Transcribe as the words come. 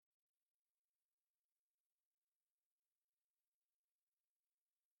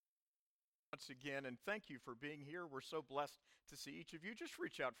once again, and thank you for being here. We're so blessed to see each of you. Just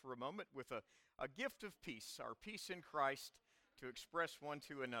reach out for a moment with a gift of peace, our peace in Christ, to express one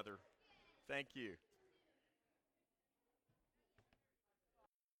to another. Thank you.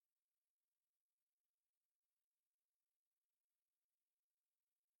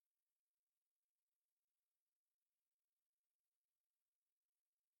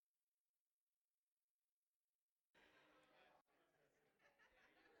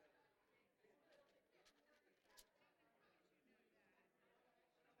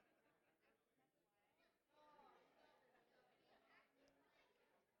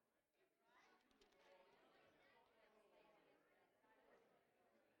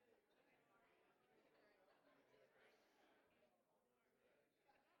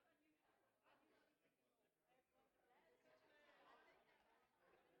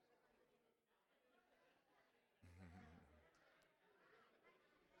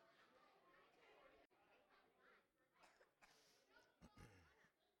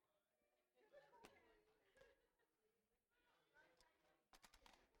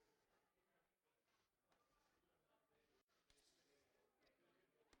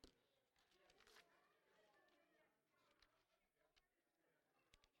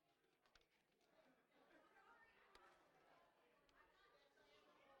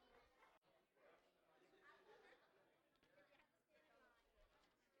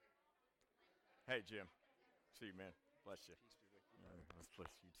 Hey, Jim. See you, man. Bless you. Peace be with you. Bless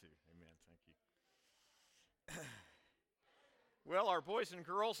you too. Amen. Thank you. Well, our boys and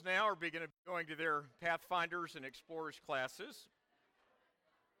girls now are going to be going to their Pathfinders and Explorers classes.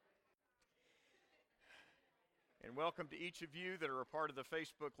 And welcome to each of you that are a part of the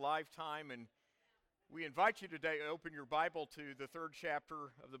Facebook Live time. And we invite you today to open your Bible to the 3rd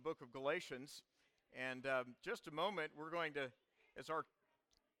chapter of the book of Galatians. And just a moment, we're going to, as our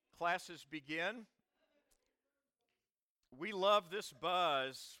classes begin, we love this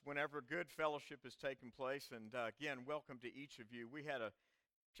buzz whenever good fellowship is taking place. And again, welcome to each of you. We had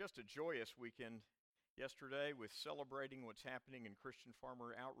just a joyous weekend yesterday with celebrating what's happening in Christian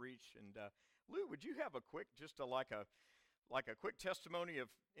Farmer Outreach. And Lou, would you have a quick, like a quick testimony of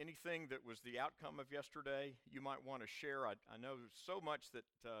anything that was the outcome of yesterday you might want to share? I know so much that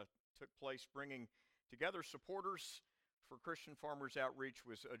took place bringing together supporters for Christian Farmers Outreach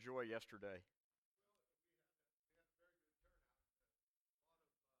was a joy yesterday.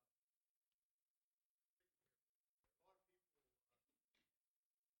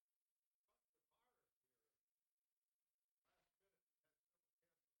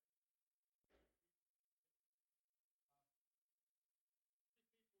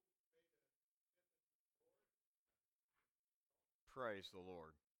 Praise the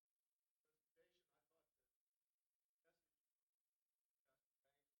Lord.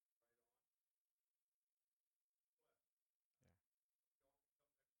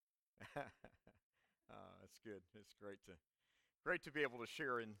 That's good. It's great to be able to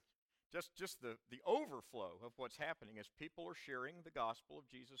share in just the overflow of what's happening as people are sharing the gospel of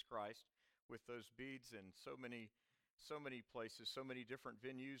Jesus Christ with those beads in so many places, so many different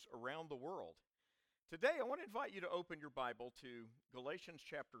venues around the world. Today, I want to invite you to open your Bible to Galatians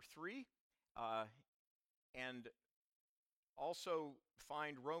chapter 3 and also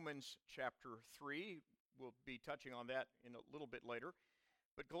find Romans chapter 3. We'll be touching on that in a little bit later.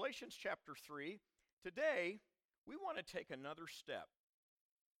 But Galatians chapter 3, today we want to take another step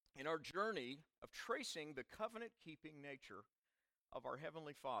in our journey of tracing the covenant-keeping nature of our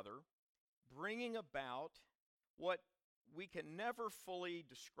Heavenly Father, bringing about what we can never fully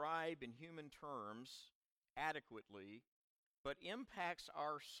describe in human terms adequately, but impacts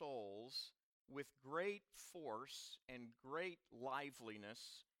our souls with great force and great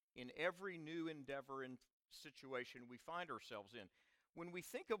liveliness in every new endeavor and situation we find ourselves in. When we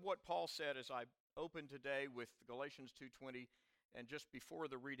think of what Paul said, as I opened today with Galatians 2:20, and just before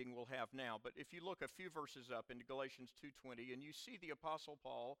the reading we'll have now, but if you look a few verses up into Galatians 2:20, and you see the Apostle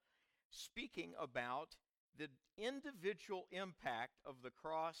Paul speaking about the individual impact of the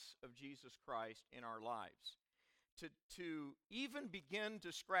cross of Jesus Christ in our lives. To even begin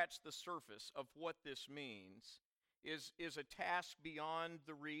to scratch the surface of what this means is a task beyond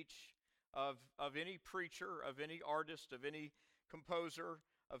the reach of any preacher, of any artist, of any composer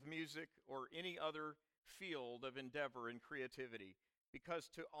of music, or any other field of endeavor and creativity. Because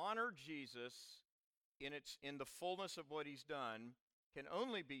to honor Jesus in the fullness of what he's done can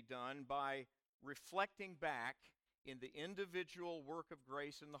only be done by reflecting back in the individual work of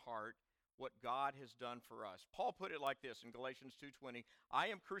grace in the heart what God has done for us. Paul put it like this in Galatians 2:20, I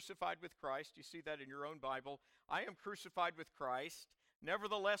am crucified with Christ. You see that in your own Bible. I am crucified with Christ.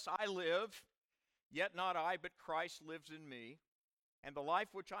 Nevertheless, I live, Yet not I, but Christ lives in me. And the life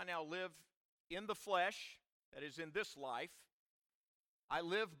which I now live in the flesh, that is, in this life, I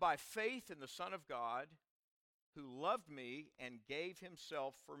live by faith in the Son of God, who loved me and gave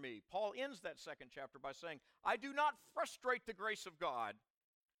himself for me. Paul ends that second chapter by saying, I do not frustrate the grace of God,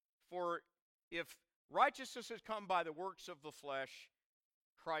 for if righteousness has come by the works of the flesh,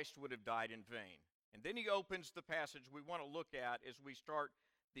 Christ would have died in vain. And then he opens the passage we want to look at as we start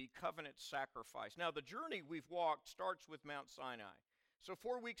the covenant sacrifice. Now, the journey we've walked starts with Mount Sinai. So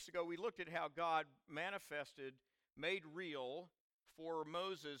 4 weeks ago, we looked at how God manifested, made real for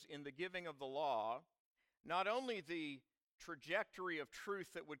Moses in the giving of the law, not only the trajectory of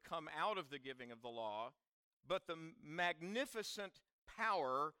truth that would come out of the giving of the law, but the magnificent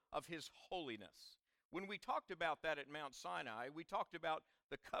power of his holiness. When we talked about that at Mount Sinai, we talked about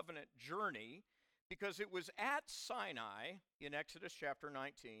the covenant journey, because it was at Sinai, in Exodus chapter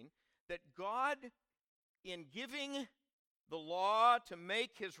 19, that God, in giving the law to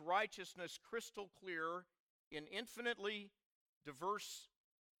make his righteousness crystal clear in infinitely diverse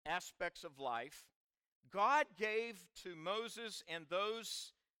aspects of life, God gave to Moses and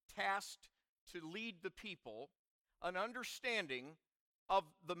those tasked to lead the people an understanding of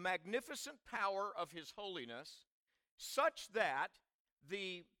the magnificent power of his holiness, such that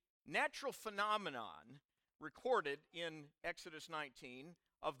the natural phenomenon recorded in Exodus 19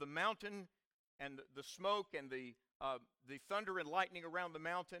 of the mountain and the smoke and the thunder and lightning around the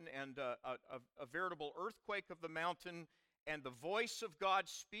mountain and a veritable earthquake of the mountain and the voice of God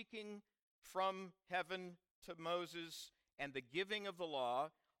speaking from heaven to Moses and the giving of the law,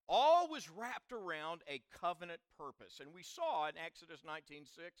 all was wrapped around a covenant purpose. And we saw in Exodus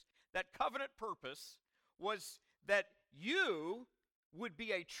 19:6 that covenant purpose was that you would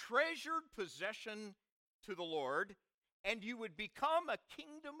be a treasured possession to the Lord, and you would become a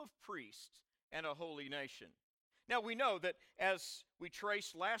kingdom of priests and a holy nation. Now, we know that as we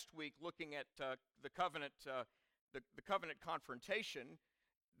traced last week looking at the covenant confrontation,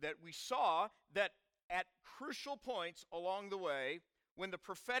 that we saw that at crucial points along the way, when the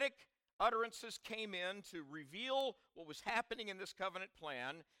prophetic utterances came in to reveal what was happening in this covenant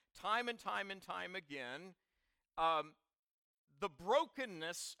plan, time and time and time again, the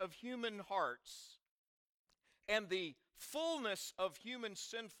brokenness of human hearts and the fullness of human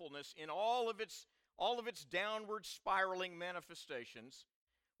sinfulness in all of its downward spiraling manifestations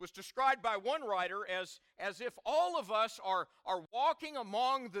was described by one writer as if all of us are walking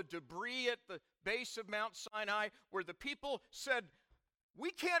among the debris at the base of Mount Sinai, where the people said, we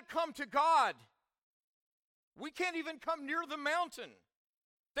can't come to God. We can't even come near the mountain.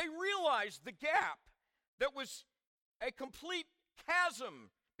 They realized the gap that was a complete chasm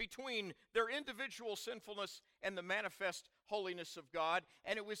between their individual sinfulness and the manifest holiness of God.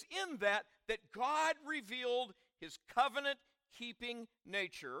 And it was in that God revealed his covenant-keeping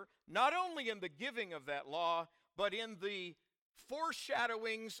nature, not only in the giving of that law, but in the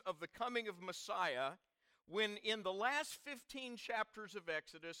foreshadowings of the coming of Messiah, when in the last 15 chapters of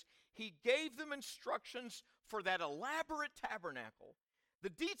Exodus, he gave them instructions for that elaborate tabernacle, the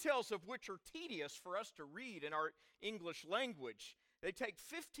details of which are tedious for us to read in our English language. They take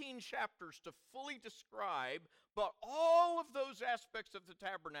 15 chapters to fully describe, but all of those aspects of the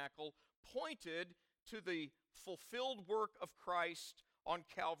tabernacle pointed to the fulfilled work of Christ on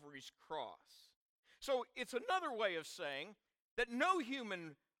Calvary's cross. So it's another way of saying that no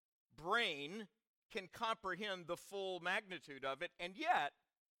human brain can comprehend the full magnitude of it, and yet,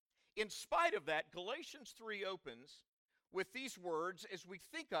 in spite of that, Galatians 3 opens with these words as we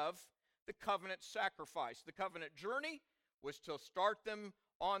think of the covenant sacrifice. The covenant journey was to start them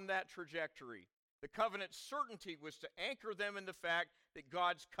on that trajectory. The covenant certainty was to anchor them in the fact that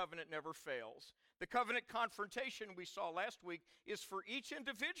God's covenant never fails. The covenant confrontation we saw last week is for each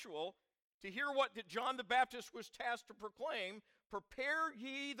individual to hear what John the Baptist was tasked to proclaim: prepare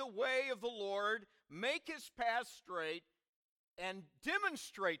ye the way of the Lord, make his path straight, and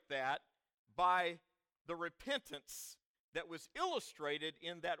demonstrate that by the repentance that was illustrated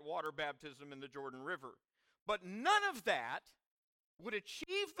in that water baptism in the Jordan River. But none of that would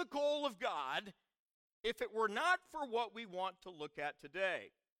achieve the goal of God if it were not for what we want to look at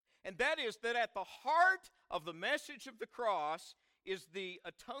today. And that is that at the heart of the message of the cross is the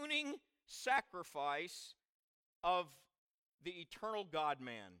atoning sacrifice of the eternal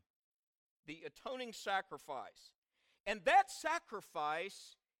God-man. The atoning sacrifice. And that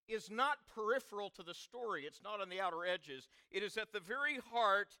sacrifice is not peripheral to the story. It's not on the outer edges. It is at the very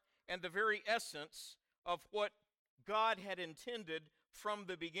heart and the very essence of what God had intended from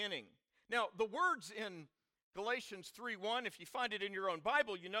the beginning. Now, the words in Galatians 3:1, if you find it in your own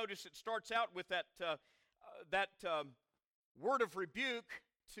Bible, you notice it starts out with that word of rebuke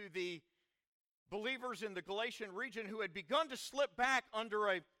to the believers in the Galatian region who had begun to slip back under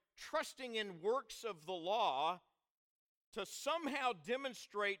a trusting in works of the law to somehow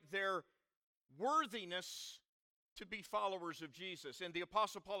demonstrate their worthiness to be followers of Jesus. And the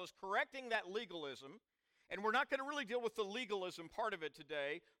Apostle Paul is correcting that legalism. And we're not going to really deal with the legalism part of it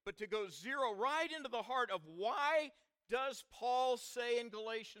today, but to go zero right into the heart of why does Paul say in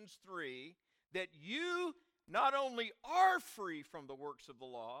Galatians 3 that you not only are free from the works of the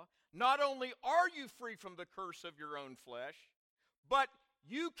law, not only are you free from the curse of your own flesh, but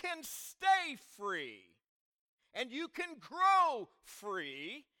you can stay free and you can grow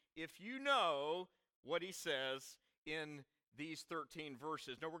free if you know what he says in these 13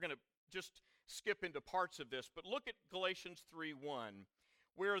 verses. Now we're going to just skip into parts of this, but look at Galatians 3:1,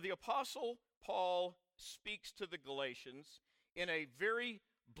 where the Apostle Paul speaks to the Galatians in a very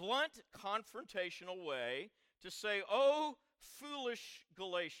blunt, confrontational way to say, "Oh, foolish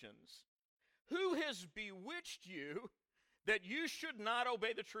Galatians, who has bewitched you that you should not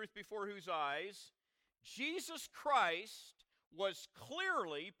obey the truth before whose eyes Jesus Christ was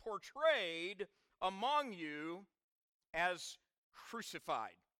clearly portrayed among you as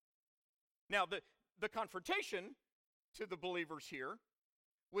crucified." Now, the confrontation to the believers here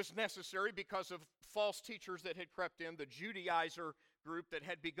was necessary because of false teachers that had crept in, the Judaizer group that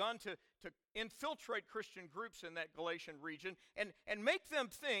had begun to infiltrate Christian groups in that Galatian region and make them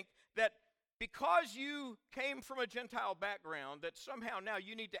think that because you came from a Gentile background, that somehow now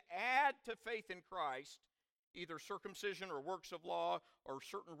you need to add to faith in Christ either circumcision or works of law or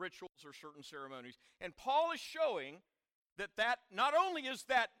certain rituals or certain ceremonies. And Paul is showing that not only is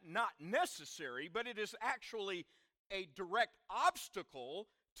that not necessary, but it is actually a direct obstacle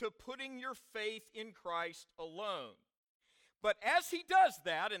to putting your faith in Christ alone. But as he does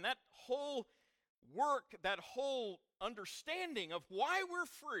that, and that whole work, that whole understanding of why we're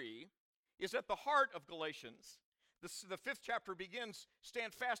free is at the heart of Galatians. The 5th chapter begins,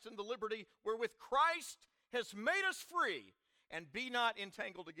 "Stand fast in the liberty wherewith Christ has made us free, and be not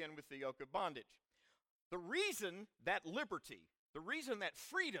entangled again with the yoke of bondage." The reason that liberty, the reason that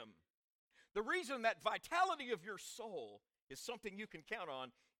freedom, the reason that vitality of your soul is something you can count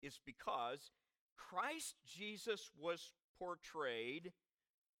on is because Christ Jesus was portrayed,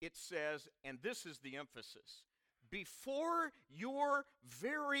 it says, and this is the emphasis, before your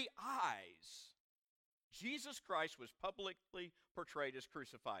very eyes, Jesus Christ was publicly portrayed as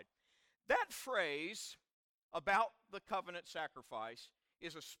crucified. That phrase about the covenant sacrifice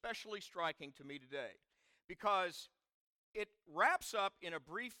is especially striking to me today, because it wraps up in a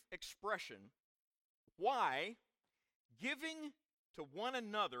brief expression why giving to one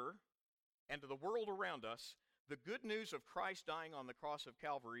another and to the world around us the good news of Christ dying on the cross of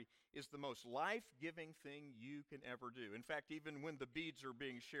Calvary is the most life-giving thing you can ever do. In fact, even when the beads are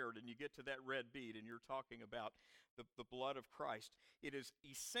being shared and you get to that red bead and you're talking about the blood of Christ, it is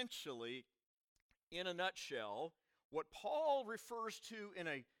essentially, in a nutshell, what Paul refers to in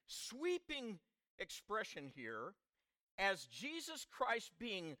a sweeping expression here as Jesus Christ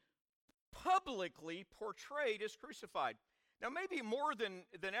being publicly portrayed as crucified. Now, maybe more than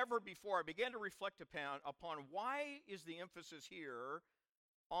ever before, I began to reflect upon why is the emphasis here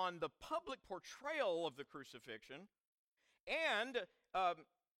on the public portrayal of the crucifixion, and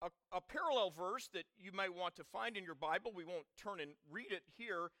a parallel verse that you may want to find in your Bible. We won't turn and read it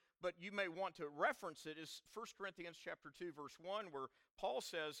here, but you may want to reference it, is 1 Corinthians chapter 2, verse 1, where Paul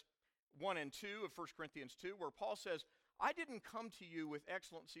says, 1 and 2 of 1 Corinthians 2, where Paul says, "I didn't come to you with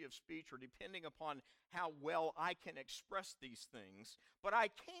excellency of speech or depending upon how well I can express these things, but I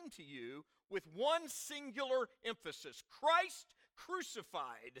came to you with one singular emphasis, Christ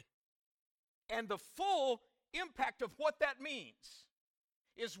crucified." And the full impact of what that means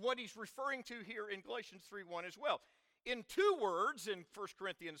is what he's referring to here in Galatians 3:1 as well. In two words, in 1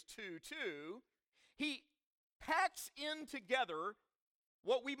 Corinthians 2:2, he packs in together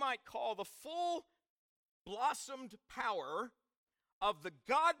what we might call the full blossomed power of the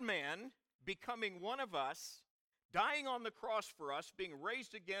God-man becoming one of us, dying on the cross for us, being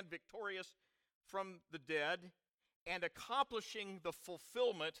raised again victorious from the dead, and accomplishing the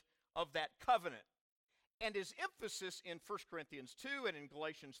fulfillment of that covenant. And his emphasis in 1 Corinthians 2 and in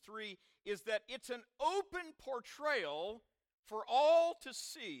Galatians 3 is that it's an open portrayal for all to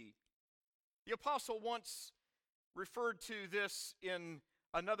see. The apostle once referred to this in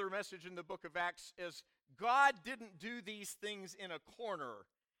another message in the book of Acts as God didn't do these things in a corner.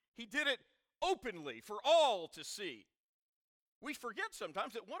 He did it openly for all to see. We forget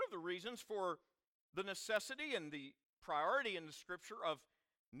sometimes that one of the reasons for the necessity and the priority in the Scripture of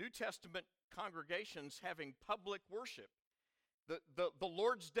New Testament congregations having public worship. The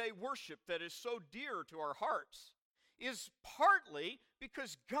Lord's Day worship that is so dear to our hearts is partly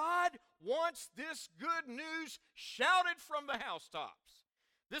because God wants this good news shouted from the housetops.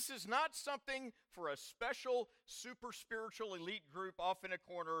 This is not something for a special, super spiritual elite group off in a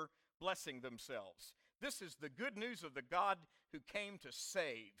corner blessing themselves. This is the good news of the God who came to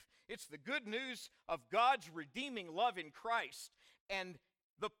save. It's the good news of God's redeeming love in Christ. And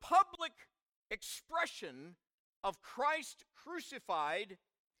the public expression of Christ crucified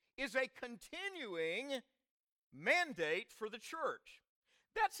is a continuing mandate for the church.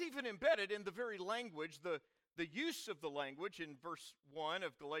 That's even embedded in the very language, the use of the language in verse 1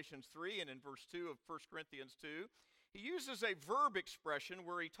 of Galatians 3 and in verse 2 of 1 Corinthians 2. He uses a verb expression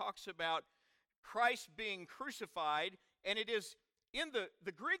where he talks about Christ being crucified, and it is in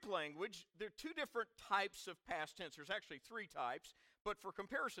the Greek language, there are two different types of past tense. There's actually three types, but for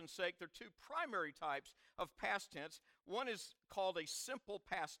comparison's sake, there are two primary types of past tense. One is called a simple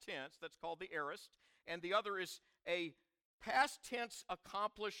past tense, that's called the aorist, and the other is a past tense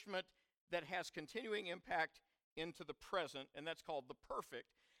accomplishment that has continuing impact into the present, and that's called the perfect.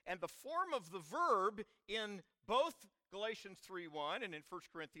 And the form of the verb in both Galatians 3:1 and in 1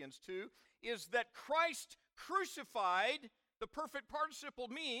 Corinthians 2 is that Christ crucified. The perfect participle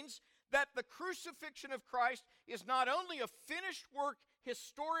means that the crucifixion of Christ is not only a finished work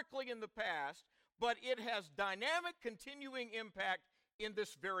historically in the past, but it has dynamic continuing impact in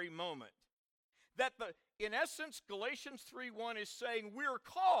this very moment. That in essence, Galatians 3:1 is saying we're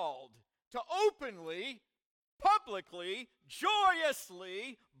called to openly, publicly,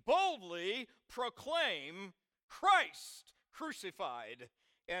 joyously, boldly proclaim Christ crucified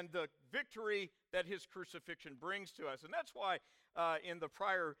and the victory that his crucifixion brings to us. And that's why in the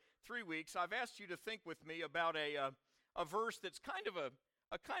prior 3 weeks, I've asked you to think with me about a verse that's kind of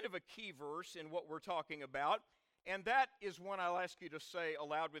a key verse in what we're talking about. And that is one I'll ask you to say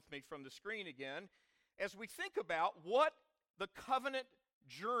aloud with me from the screen again. As we think about what the covenant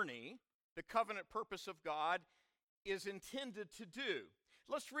journey, the covenant purpose of God is intended to do.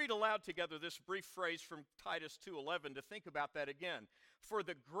 Let's read aloud together this brief phrase from Titus 2:11 to think about that again. For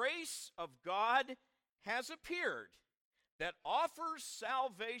the grace of God has appeared that offers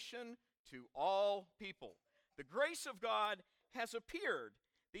salvation to all people. The grace of God has appeared.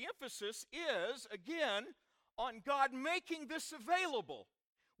 The emphasis is, again, on God making this available.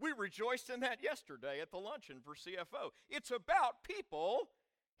 We rejoiced in that yesterday at the luncheon for CFO. It's about people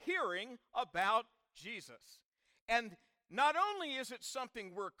hearing about Jesus. And not only is it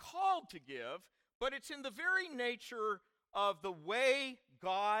something we're called to give, but it's in the very nature of the way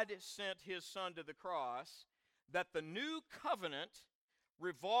God sent his Son to the cross that the new covenant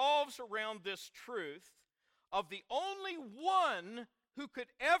revolves around this truth of the only one who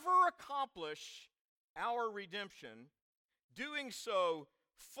could ever accomplish our redemption, doing so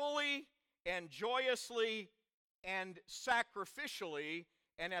fully and joyously and sacrificially.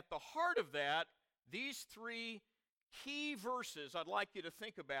 And at the heart of that, these three key verses I'd like you to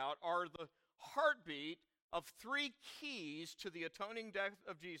think about are the heartbeat of three keys to the atoning death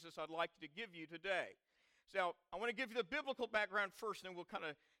of Jesus I'd like to give you today. So I want to give you the biblical background first, and then we'll kind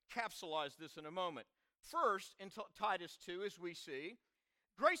of capsulize this in a moment. First, in Titus 2, as we see,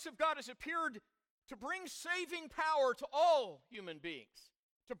 grace of God has appeared to bring saving power to all human beings,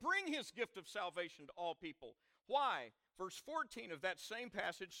 to bring his gift of salvation to all people. Why? Verse 14 of that same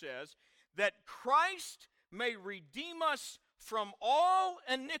passage says that Christ may redeem us from all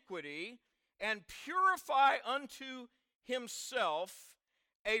iniquity and purify unto himself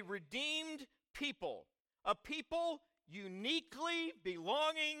a redeemed people, a people uniquely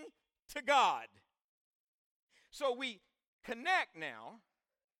belonging to God. So we connect now.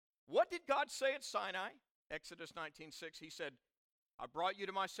 What did God say at Sinai? Exodus 19:6, he said, I brought you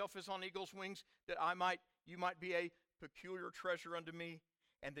to myself as on eagle's wings, that you might be a peculiar treasure unto me,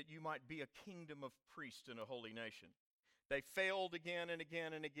 and that you might be a kingdom of priests and a holy nation. They failed again and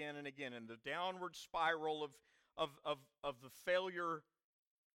again and again and again, and the downward spiral of the failure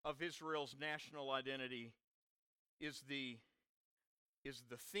of Israel's national identity is the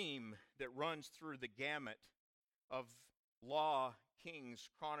theme that runs through the gamut of law, kings,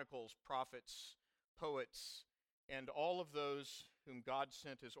 chronicles, prophets, poets, and all of those whom God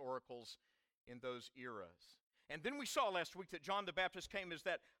sent as oracles in those eras. And then we saw last week that John the Baptist came as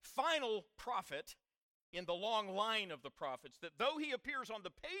that final prophet in the long line of the prophets, that though he appears on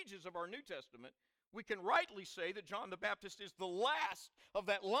the pages of our New Testament, we can rightly say that John the Baptist is the last of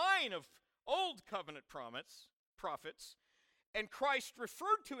that line of Old Covenant prophets, And Christ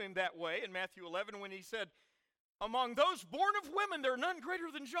referred to him that way in Matthew 11 when he said, among those born of women, there are none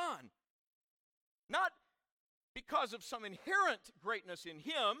greater than John. Not because of some inherent greatness in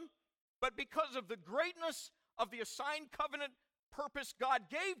him, but because of the greatness of the assigned covenant purpose God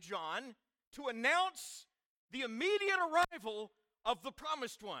gave John to announce the immediate arrival of the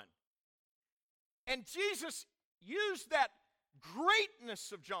promised one. And Jesus used that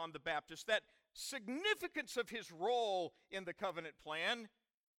greatness of John the Baptist, that significance of his role in the covenant plan,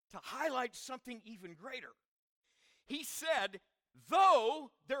 to highlight something even greater. He said,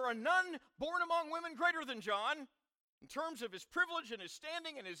 though there are none born among women greater than John, in terms of his privilege and his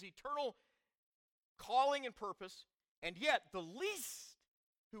standing and his eternal calling and purpose, and yet the least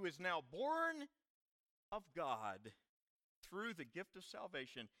who is now born of God through the gift of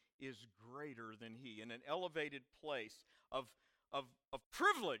salvation is greater than he, in an elevated place of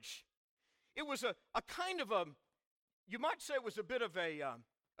privilege. It was a kind of a, you might say it was a bit of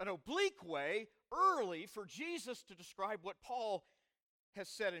an oblique way early for Jesus to describe what Paul has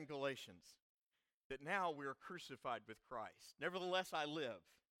said in Galatians, that now we are crucified with Christ. Nevertheless I live.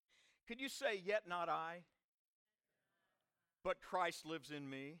 Could you say, yet not I, but Christ lives in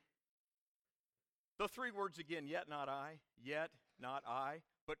me? The three words again, yet not I,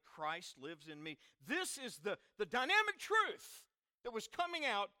 but Christ lives in me. This is the dynamic truth that was coming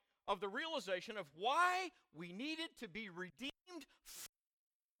out of the realization of why we needed to be redeemed from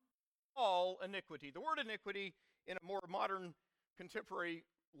all iniquity. The word iniquity in a more modern contemporary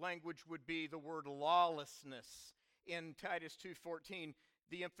language would be the word lawlessness. In Titus 2:14,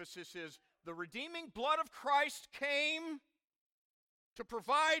 the emphasis is the redeeming blood of Christ came to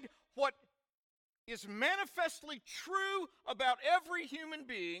provide what is manifestly true about every human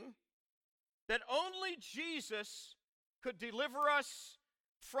being, that only Jesus could deliver us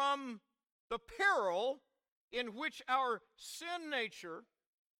from the peril in which our sin nature,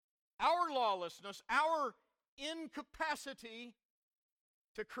 our lawlessness, our incapacity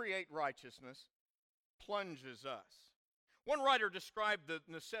to create righteousness plunges us. One writer described the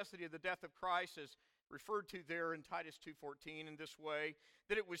necessity of the death of Christ as referred to there in Titus 2:14 in this way,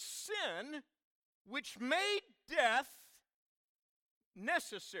 that it was sin which made death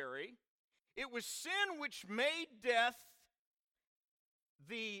necessary. It was sin which made death,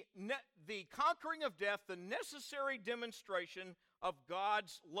 the conquering of death, the necessary demonstration of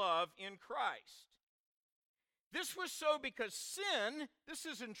God's love in Christ. This was so because sin, this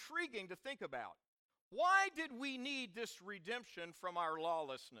is intriguing to think about. Why did we need this redemption from our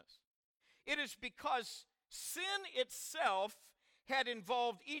lawlessness? It is because sin itself had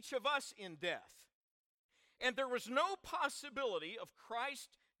involved each of us in death. And there was no possibility of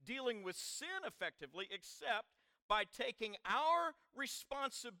Christ dealing with sin effectively except by taking our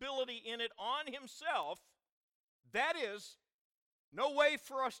responsibility in it on himself. That is, no way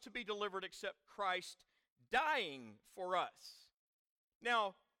for us to be delivered except Christ dying for us.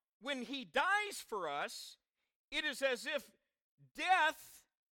 Now, when he dies for us, it is as if death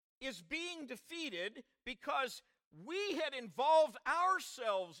is being defeated because we had involved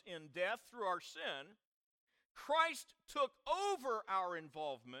ourselves in death through our sin. Christ took over our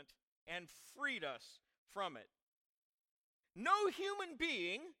involvement and freed us from it. No human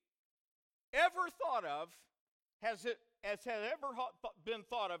being ever thought of has ever been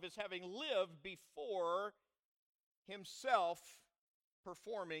thought of as having lived before himself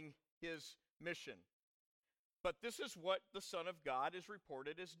performing his mission. But this is what the Son of God is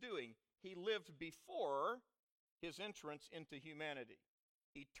reported as doing. He lived before his entrance into humanity.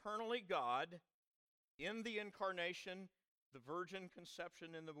 Eternally God, in the incarnation, the virgin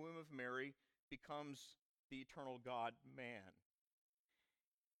conception in the womb of Mary, becomes the eternal God man.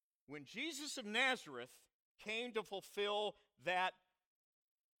 When Jesus of Nazareth came to fulfill that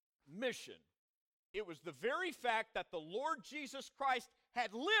mission, it was the very fact that the Lord Jesus Christ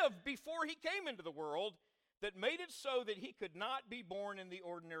had lived before he came into the world that made it so that he could not be born in the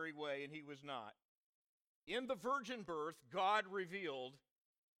ordinary way, and he was not. In the virgin birth, God revealed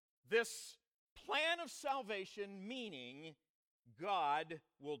this plan of salvation, meaning God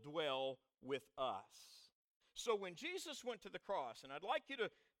will dwell with us. So when Jesus went to the cross, and I'd like you to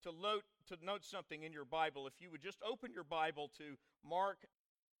note something in your Bible, if you would just open your Bible to Mark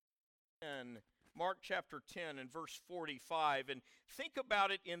chapter 10 and verse 45, and think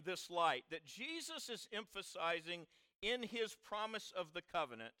about it in this light, that Jesus is emphasizing in his promise of the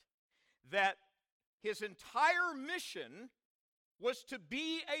covenant that his entire mission was to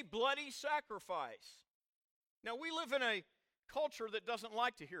be a bloody sacrifice. Now, we live in a culture that doesn't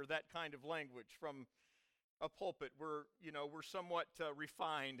like to hear that kind of language from a pulpit. We're somewhat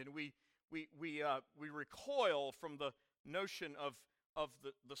refined, and we recoil from the notion of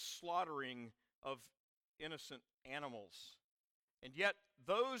the slaughtering of innocent animals. And yet,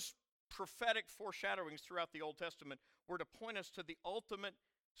 those prophetic foreshadowings throughout the Old Testament were to point us to the ultimate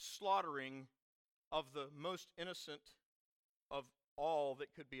slaughtering of the most innocent of all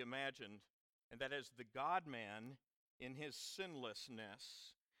that could be imagined, and that is the God-man in his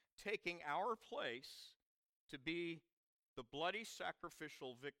sinlessness, taking our place to be the bloody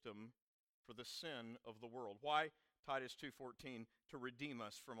sacrificial victim for the sin of the world. Why? Titus 2:14, to redeem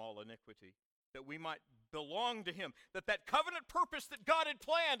us from all iniquity, that we might belong to him, that covenant purpose that God had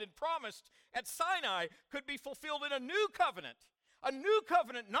planned and promised at Sinai could be fulfilled in a new covenant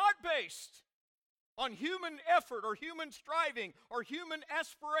not based on human effort or human striving or human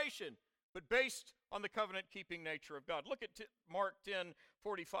aspiration, but based on the covenant-keeping nature of God. Look at Mark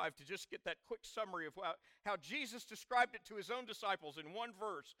 10:45 to just get that quick summary of how Jesus described it to his own disciples in one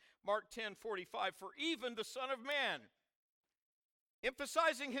verse. Mark 10:45, for even the Son of Man,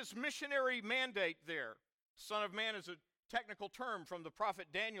 emphasizing his missionary mandate there. Son of Man is a technical term from the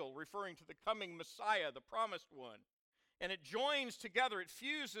prophet Daniel referring to the coming Messiah, the promised one. And it joins together, it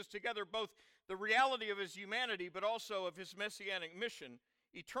fuses together both the reality of his humanity but also of his messianic mission,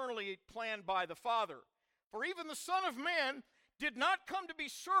 eternally planned by the Father. For even the Son of Man did not come to be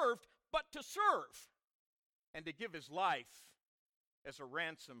served, but to serve, and to give his life as a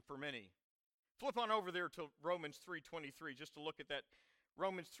ransom for many. Flip on over there to Romans 3:23, just to look at that.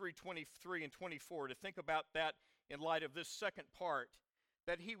 Romans 3:23 and 24, to think about that in light of this second part,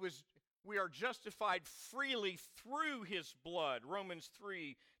 that we are justified freely through his blood. Romans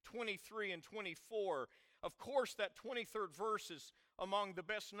 3:23 and 24. Of course, that 23rd verse is among the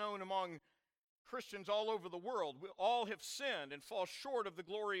best known among Christians all over the world. We all have sinned and fall short of the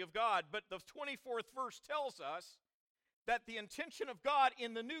glory of God. But the 24th verse tells us that the intention of God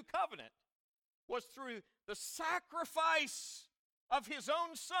in the new covenant was through the sacrifice of his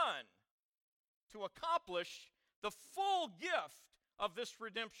own Son to accomplish the full gift of this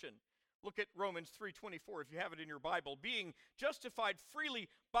redemption. Look at Romans 3:24 if you have it in your Bible. Being justified freely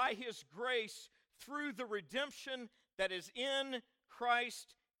by his grace through the redemption that is in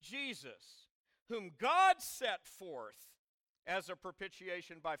Christ Jesus, whom God set forth as a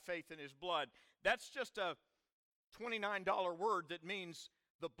propitiation by faith in his blood. That's just a $29 word that means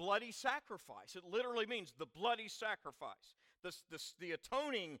the bloody sacrifice. It literally means the bloody sacrifice, the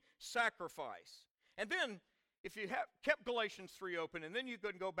atoning sacrifice. And then, if you have kept Galatians 3 open, and then you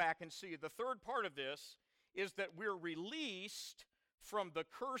can go back and see the third part of this is that we're released from the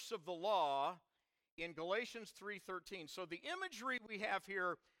curse of the law in Galatians 3:13. So the imagery we have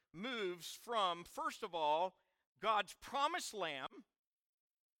here moves from, first of all, God's promised lamb,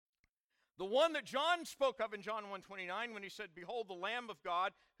 the one that John spoke of in John 1:29 when he said, behold the Lamb of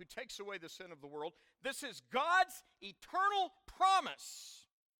God who takes away the sin of the world. This is God's eternal promise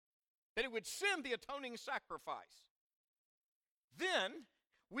that he would send the atoning sacrifice. Then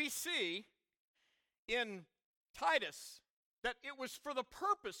we see in Titus that it was for the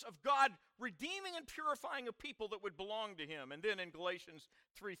purpose of God redeeming and purifying a people that would belong to him. And then in Galatians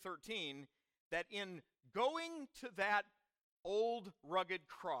 3:13, that in going to that old rugged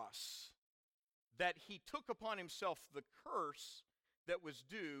cross, that he took upon himself the curse that was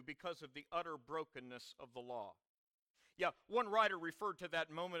due because of the utter brokenness of the law. Yeah, one writer referred to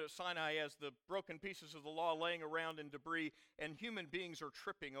that moment at Sinai as the broken pieces of the law laying around in debris, and human beings are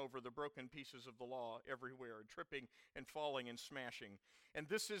tripping over the broken pieces of the law everywhere, and tripping and falling and smashing. And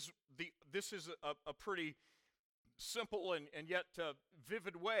this is a pretty simple and yet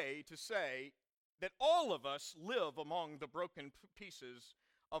vivid way to say that all of us live among the broken pieces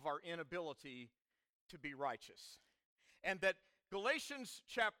of our inability to be righteous. And that Galatians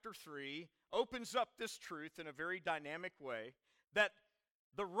chapter 3 opens up this truth in a very dynamic way, that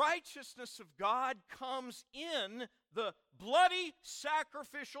the righteousness of God comes in the bloody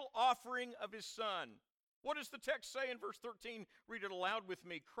sacrificial offering of his Son. What does the text say in verse 13? Read it aloud with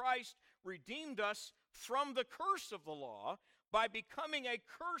me. Christ redeemed us from the curse of the law by becoming a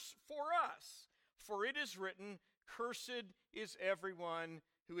curse for us. For it is written, cursed is everyone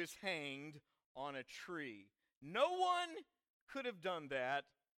who is hanged on a tree. No one could have done that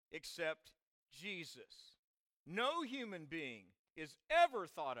except Jesus. No human being is ever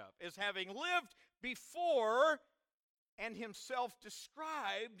thought of as having lived before and himself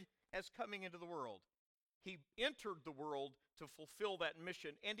described as coming into the world. He entered the world to fulfill that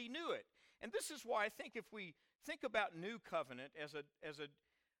mission, and he knew it. And this is why I think if we think about New Covenant as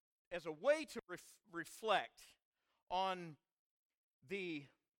a way to reflect on the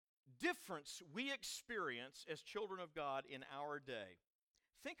difference we experience as children of God in our day,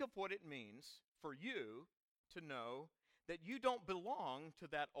 think of what it means for you to know that you don't belong to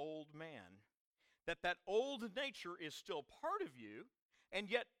that old man, that old nature is still part of you, and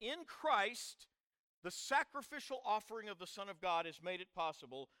yet in Christ, the sacrificial offering of the Son of God has made it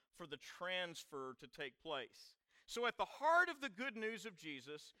possible for the transfer to take place. So at the heart of the good news of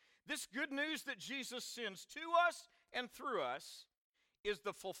Jesus, this good news that Jesus sends to us and through us, is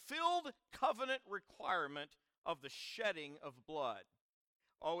the fulfilled covenant requirement of the shedding of blood.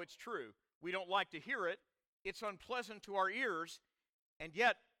 Oh, it's true. We don't like to hear it. It's unpleasant to our ears. And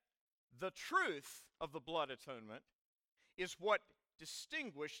yet, the truth of the blood atonement is what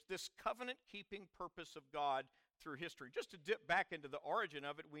distinguished this covenant-keeping purpose of God through history. Just to dip back into the origin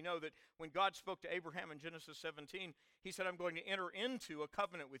of it, we know that when God spoke to Abraham in Genesis 17, he said, I'm going to enter into a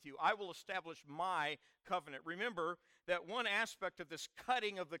covenant with you. I will establish my covenant. Remember that one aspect of this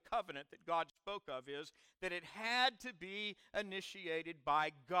cutting of the covenant that God spoke of is that it had to be initiated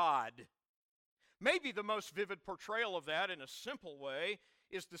by God. Maybe the most vivid portrayal of that in a simple way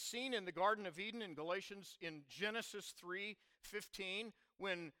is the scene in the Garden of Eden in Genesis 3:15,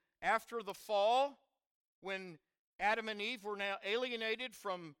 when after the fall, when Adam and Eve were now alienated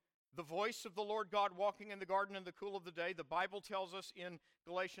from the voice of the Lord God walking in the garden in the cool of the day, the Bible tells us in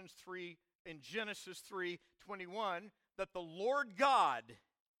Genesis 3:21, that the Lord God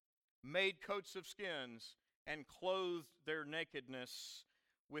made coats of skins and clothed their nakedness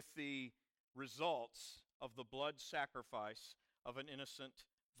with the results of the blood sacrifice of an innocent,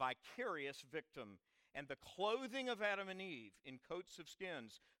 vicarious victim. And the clothing of Adam and Eve in coats of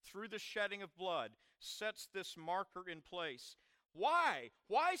skins through the shedding of blood sets this marker in place. Why?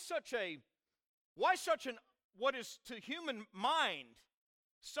 Why such an, what is to human mind,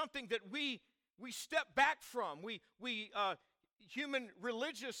 something that we step back from? Human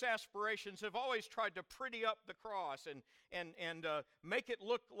religious aspirations have always tried to pretty up the cross and make it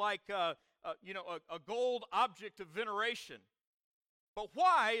look like a gold object of veneration. But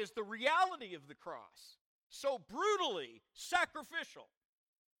why is the reality of the cross so brutally sacrificial?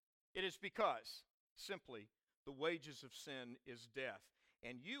 It is because, simply, the wages of sin is death.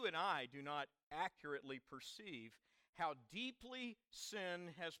 And you and I do not accurately perceive how deeply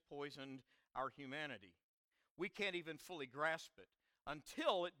sin has poisoned our humanity. We can't even fully grasp it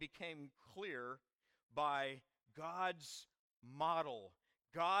until it became clear by God's model,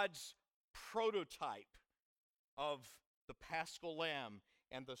 God's prototype of the Paschal Lamb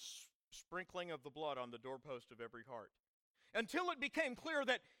and the sprinkling of the blood on the doorpost of every heart. Until it became clear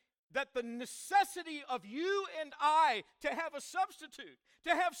that the necessity of you and I to have a substitute,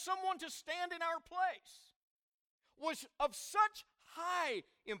 to have someone to stand in our place, was of such high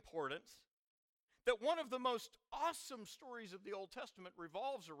importance that one of the most awesome stories of the Old Testament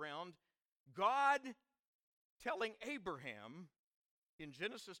revolves around God telling Abraham in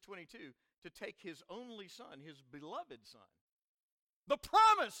Genesis 22 to take his only son, his beloved son, the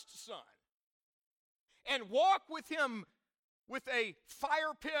promised son, and walk with him with a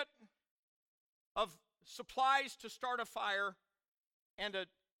fire pit of supplies to start a fire and a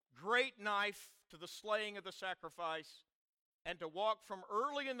great knife to the slaying of the sacrifice, and to walk from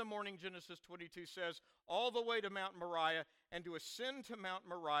early in the morning, Genesis 22 says, all the way to Mount Moriah, and to ascend to Mount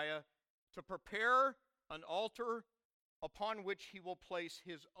Moriah to prepare an altar upon which he will place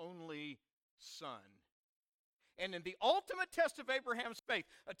his only son. And in the ultimate test of Abraham's faith,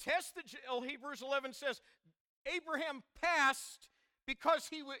 a test that Hebrews 11 says, Abraham passed because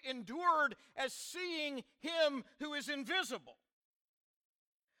he endured as seeing him who is invisible.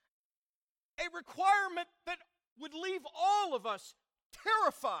 A requirement that would leave all of us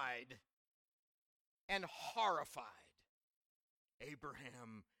terrified and horrified.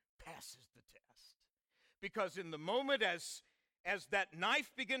 Abraham passes the test. Because in the moment as that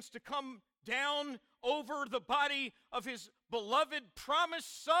knife begins to come down over the body of his beloved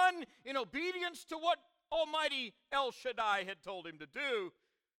promised son in obedience to what Almighty El Shaddai had told him to do,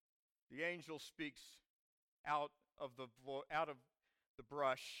 the angel speaks out of the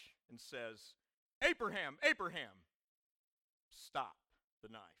brush and says, Abraham, Abraham, stop the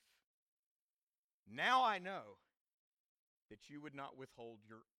knife. Now I know that you would not withhold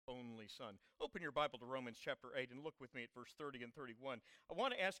your only son. Open your Bible to Romans chapter 8 and look with me at verse 30 and 31. I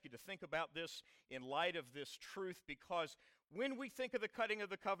want to ask you to think about this in light of this truth, because when we think of the cutting of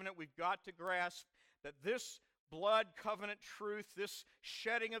the covenant, we've got to grasp that this blood covenant truth, this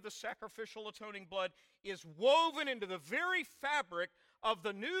shedding of the sacrificial atoning blood, is woven into the very fabric of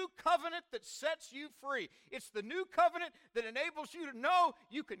the new covenant that sets you free. It's the new covenant that enables you to know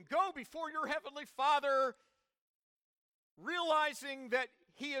you can go before your heavenly Father, realizing that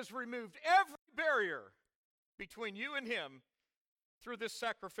He has removed every barrier between you and Him, through this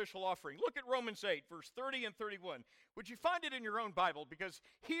sacrificial offering. Look at Romans 8, verse 30 and 31. Would you find it in your own Bible? Because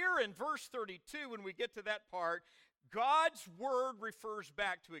here in verse 32, when we get to that part, God's word refers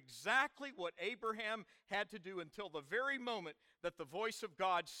back to exactly what Abraham had to do until the very moment that the voice of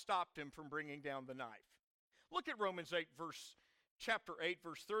God stopped him from bringing down the knife. Look at Romans 8, chapter 8,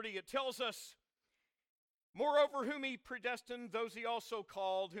 verse 30. It tells us, moreover, whom he predestined, those he also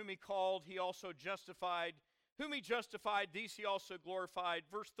called. Whom he called, he also justified. Whom he justified, these he also glorified.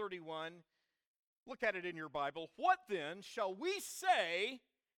 Verse 31, look at it in your Bible. What then shall we say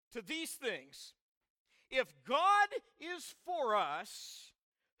to these things? If God is for us,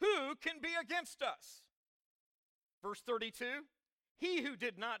 who can be against us? Verse 32, he who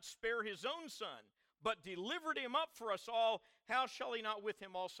did not spare his own son, but delivered him up for us all, how shall he not with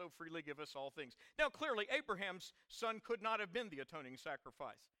him also freely give us all things? Now clearly, Abraham's son could not have been the atoning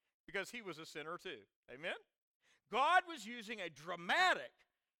sacrifice, because he was a sinner too. Amen? God was using a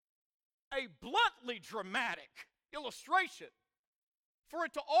bluntly dramatic illustration for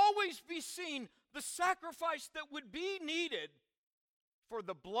it to always be seen the sacrifice that would be needed for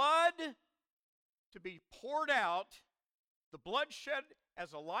the blood to be poured out, the blood shed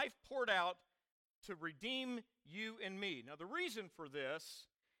as a life poured out to redeem you and me. Now the reason for this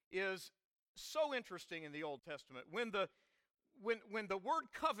is so interesting in the Old Testament. When the word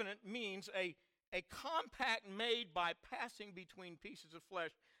covenant means a compact made by passing between pieces of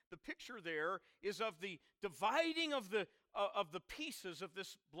flesh, the picture there is of the dividing of the pieces of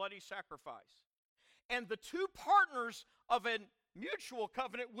this bloody sacrifice. And the two partners of a mutual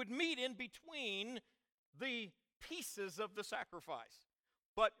covenant would meet in between the pieces of the sacrifice.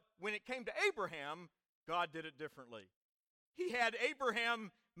 But when it came to Abraham, God did it differently. He had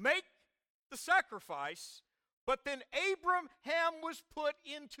Abraham make the sacrifice, but then Abraham was put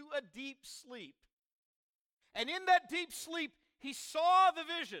into a deep sleep. And in that deep sleep, he saw the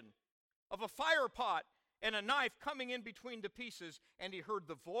vision of a fire pot and a knife coming in between the pieces, and he heard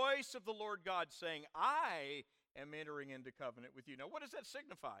the voice of the Lord God saying, I am entering into covenant with you. Now, what does that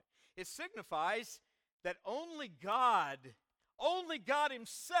signify? It signifies that only God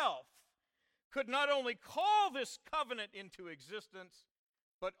himself could not only call this covenant into existence,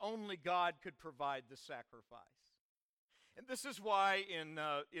 but only God could provide the sacrifice. And this is why in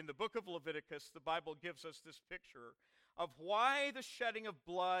the book of Leviticus, the Bible gives us this picture of why the shedding of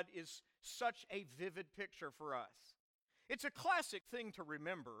blood is such a vivid picture for us. It's a classic thing to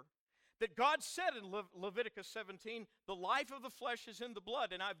remember that God said in Leviticus 17, the life of the flesh is in the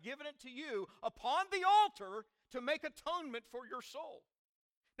blood, and I've given it to you upon the altar to make atonement for your soul.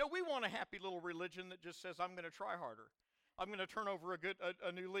 Now, we want a happy little religion that just says, I'm going to try harder. I'm going to turn over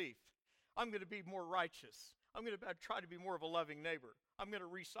a new leaf. I'm going to be more righteous. I'm going to try to be more of a loving neighbor. I'm going to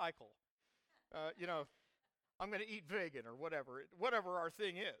recycle. I'm going to eat vegan or whatever our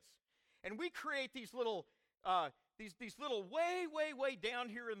thing is. And we create these little way down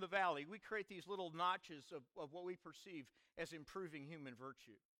here in the valley, we create these little notches of what we perceive as improving human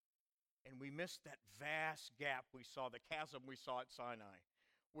virtue. And we miss that vast gap we saw, the chasm we saw at Sinai,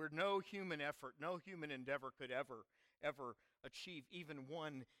 where no human effort, no human endeavor could ever achieve even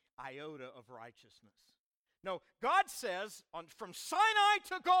one iota of righteousness. No, God says, from Sinai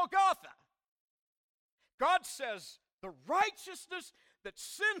to Golgotha, God says the righteousness that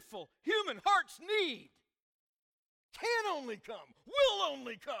sinful human hearts need can only come, will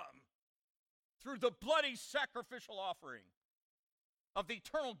only come, through the bloody sacrificial offering of the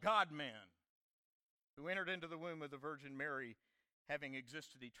eternal God-man who entered into the womb of the Virgin Mary, having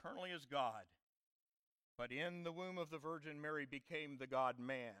existed eternally as God, but in the womb of the Virgin Mary became the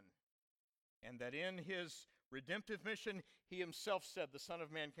God-man, and that in his redemptive mission, he himself said, the Son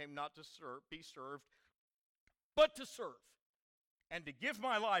of Man came not to be served, but to serve, and to give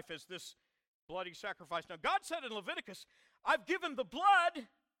my life as this bloody sacrifice. Now, God said in Leviticus, I've given the blood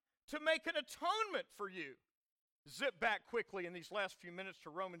to make an atonement for you. Zip back quickly in these last few minutes to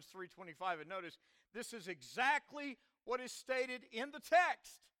Romans 3:25, and notice this is exactly what is stated in the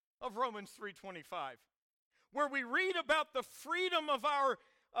text of Romans 3:25, where we read about the freedom of our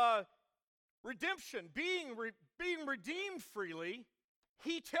redemption, being redeemed freely.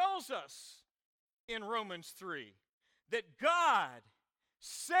 He tells us in Romans 3 that God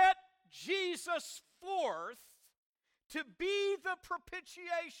set Jesus forth to be the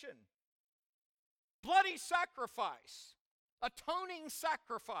propitiation, bloody sacrifice, atoning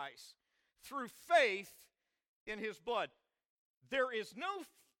sacrifice through faith in his blood. There is no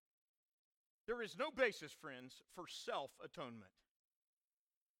basis, friends, for self-atonement.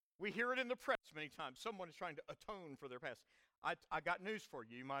 We hear it in the press many times. Someone is trying to atone for their past. I got news for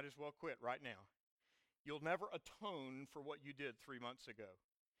you. You might as well quit right now. You'll never atone for what you did 3 months ago.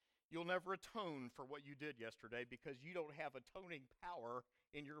 You'll never atone for what you did yesterday because you don't have atoning power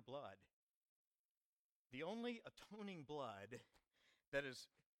in your blood. The only atoning blood that is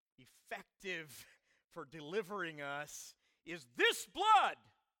effective for delivering us is this blood.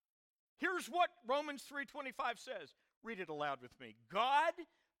 Here's what Romans 3:25 says. Read it aloud with me. God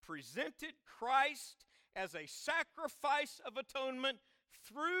presented Christ as a sacrifice of atonement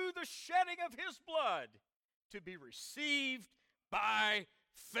through the shedding of his blood to be received by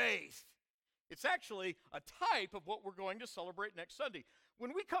faith. It's actually a type of what we're going to celebrate next Sunday.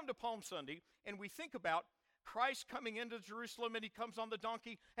 When we come to Palm Sunday and we think about Christ coming into Jerusalem and he comes on the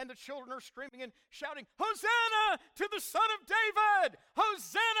donkey and the children are screaming and shouting, Hosanna to the Son of David!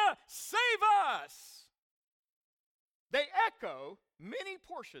 Hosanna, save us! They echo many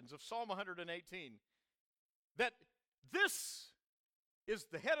portions of Psalm 118, that this is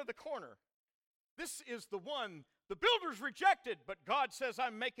the head of the corner. This is the one the builders rejected, but God says,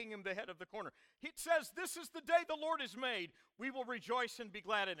 I'm making him the head of the corner. It says, this is the day the Lord has made. We will rejoice and be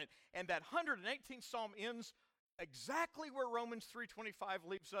glad in it. And that 118th Psalm ends exactly where Romans 3:25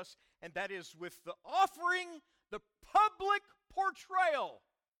 leaves us, and that is with the offering, the public portrayal,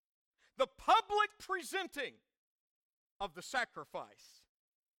 the public presenting of the sacrifice.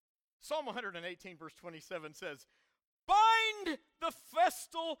 Psalm 118 verse 27 says, bind the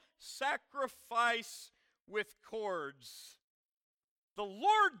festal sacrifice with cords. The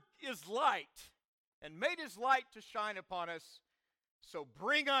Lord is light and made his light to shine upon us, so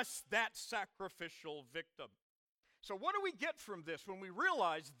bring us that sacrificial victim. So what do we get from this when we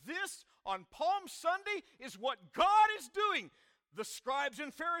realize this on Palm Sunday is what God is doing? The scribes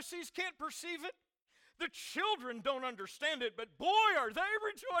and Pharisees can't perceive it. The children don't understand it, but boy, are they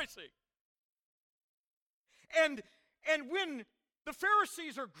rejoicing. And when the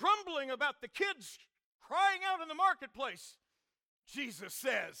Pharisees are grumbling about the kids crying out in the marketplace, Jesus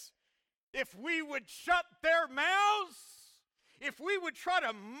says, if we would shut their mouths, if we would try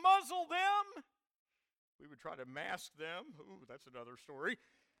to muzzle them, we would try to mask them. Ooh, that's another story.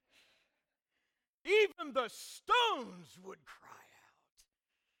 Even the stones would cry out.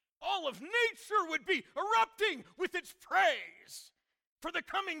 All of nature would be erupting with its praise for the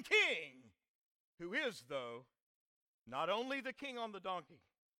coming king, who is, though, not only the king on the donkey,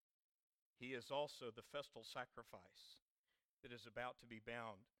 he is also the festal sacrifice that is about to be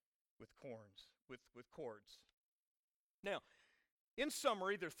bound with cords. Now, in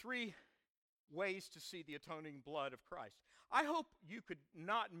summary, there are three ways to see the atoning blood of Christ. I hope you could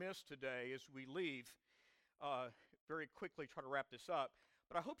not miss today as we leave, very quickly try to wrap this up,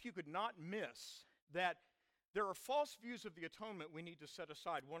 but I hope you could not miss that there are false views of the atonement we need to set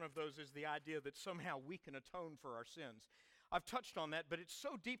aside. One of those is the idea that somehow we can atone for our sins. I've touched on that, but it's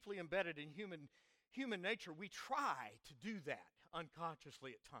so deeply embedded in human nature, we try to do that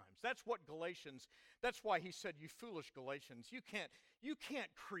unconsciously at times. That's why he said, you foolish Galatians, you can't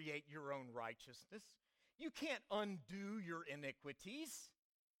create your own righteousness. You can't undo your iniquities.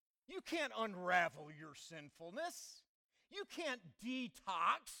 You can't unravel your sinfulness. You can't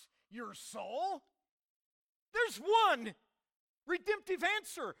detox your soul. There's one redemptive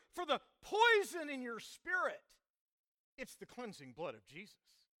answer for the poison in your spirit. It's the cleansing blood of Jesus.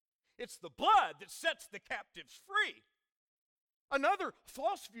 It's the blood that sets the captives free. Another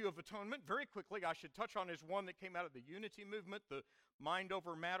false view of atonement, very quickly I should touch on, is one that came out of the unity movement, the mind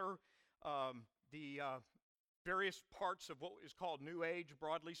over matter, the various parts of what is called New Age,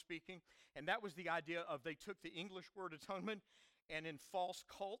 broadly speaking. And that was the idea of they took the English word atonement, and in false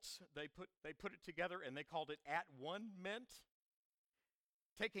cults, they put it together and they called it at-one-ment.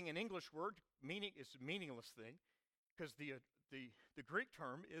 Taking an English word is a meaningless thing, because the Greek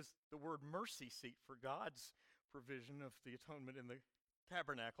term is the word mercy seat for God's provision of the atonement in the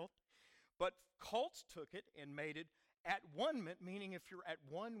tabernacle. But cults took it and made it at-one-ment, meaning if you're at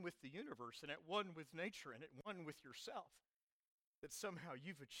one with the universe and at one with nature and at one with yourself, that somehow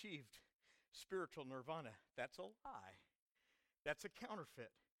you've achieved spiritual nirvana. That's a lie. That's a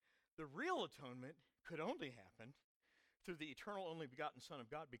counterfeit. The real atonement could only happen through the eternal only begotten Son of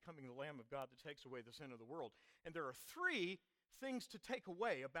God becoming the Lamb of God that takes away the sin of the world. And there are three things to take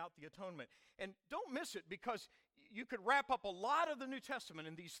away about the atonement. And don't miss it, because you could wrap up a lot of the New Testament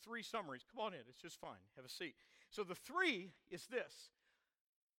in these three summaries. Come on in, it's just fine. Have a seat. So the three is this.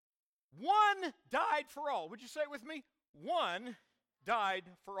 One died for all. Would you say it with me? One died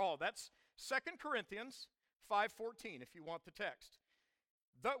for all. That's 2 Corinthians 5:14, if you want the text.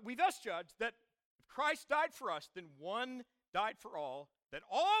 We thus judge that if Christ died for us, then one died for all, that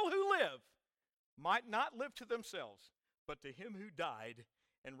all who live might not live to themselves, but to him who died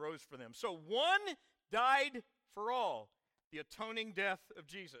and rose for them. So one died for all. The atoning death of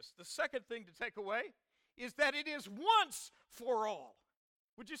Jesus. The second thing to take away is that it is once for all.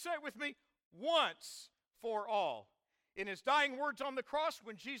 Would you say it with me? Once for all. In his dying words on the cross,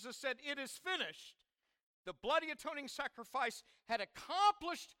 when Jesus said, "It is finished," the bloody atoning sacrifice had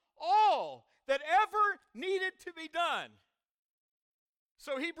accomplished all that ever needed to be done.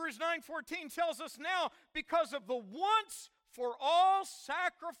 So Hebrews 9:14 tells us now, because of the once for all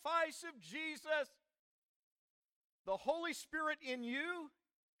sacrifice of Jesus, the Holy Spirit in you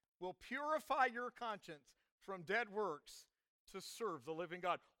will purify your conscience from dead works to serve the living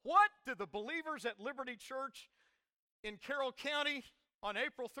God. What do the believers at Liberty Church in Carroll County on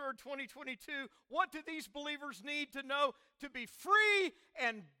April 3rd, 2022, what do these believers need to know to be free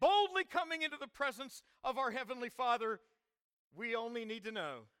and boldly coming into the presence of our Heavenly Father? We only need to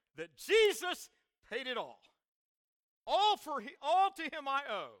know that Jesus paid it all. All to him I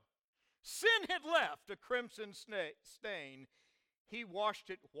owe. Sin had left a crimson stain. He washed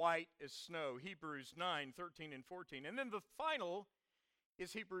it white as snow. Hebrews 9:13 and 14. And then the final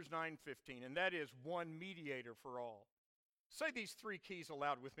is Hebrews 9:15, and that is one mediator for all. Say these three keys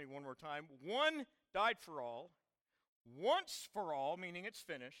aloud with me one more time. One died for all, once for all, meaning it's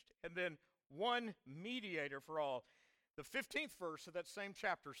finished, and then one mediator for all. The 15th verse of that same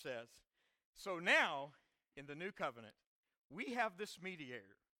chapter says, "So now, in the new covenant, we have this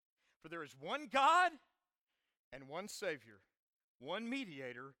mediator. For there is one God and one Savior, one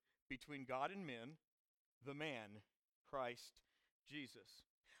mediator between God and men, the man, Christ Jesus."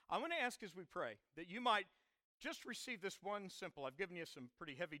 I want to ask as we pray that you might just receive this one simple. I've given you some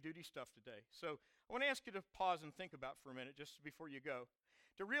pretty heavy-duty stuff today. So I want to ask you to pause and think about for a minute just before you go,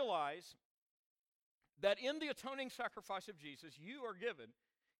 to realize that in the atoning sacrifice of Jesus, you are given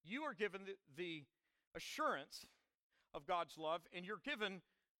the assurance of God's love, and you're given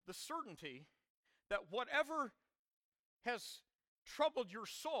the certainty that whatever has troubled your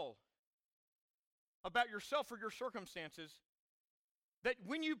soul about yourself or your circumstances, that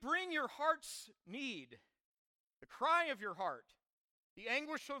when you bring your heart's need, the cry of your heart, the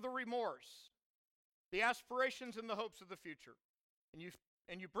anguish of the remorse, the aspirations and the hopes of the future, and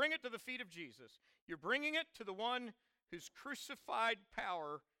you bring it to the feet of Jesus, you're bringing it to the one whose crucified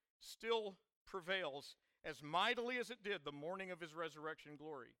power still prevails as mightily as it did the morning of his resurrection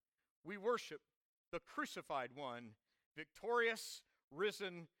glory. We worship the crucified one, victorious,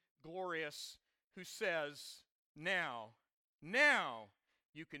 risen, glorious, who says, now,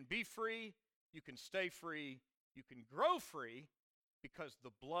 you can be free, you can stay free, you can grow free, because the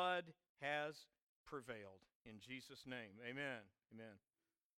blood has prevailed. In Jesus' name, amen. Amen.